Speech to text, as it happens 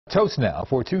Toast now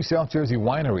for two South Jersey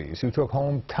wineries who took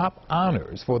home top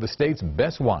honors for the state's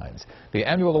best wines. The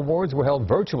annual awards were held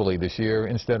virtually this year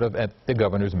instead of at the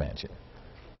governor's mansion.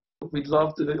 We'd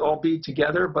love to all be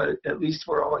together, but at least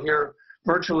we're all here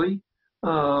virtually.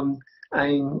 I'm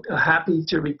happy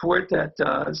to report that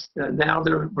now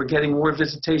we're getting more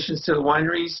visitations to the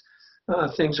wineries.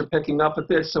 Things are picking up a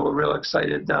bit, so we're real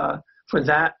excited for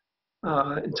that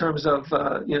in terms of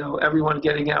everyone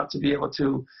getting out to be able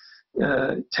to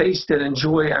taste and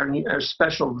enjoy our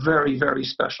special, very, very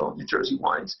special New Jersey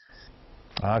wines.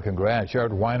 Congrats.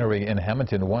 Yard Winery in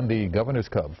Hamilton won the Governor's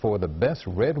Cup for the best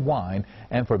red wine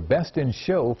and for best in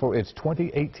show for its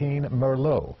 2018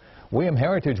 Merlot. William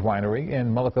Heritage Winery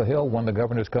in Mullica Hill won the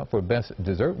Governor's Cup for best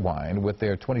dessert wine with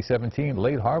their 2017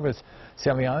 Late Harvest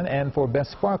Semillon and for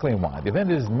best sparkling wine. The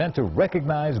event is meant to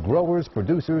recognize growers,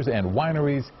 producers, and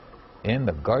wineries in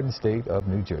the Garden State of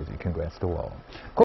New Jersey. Congrats to all.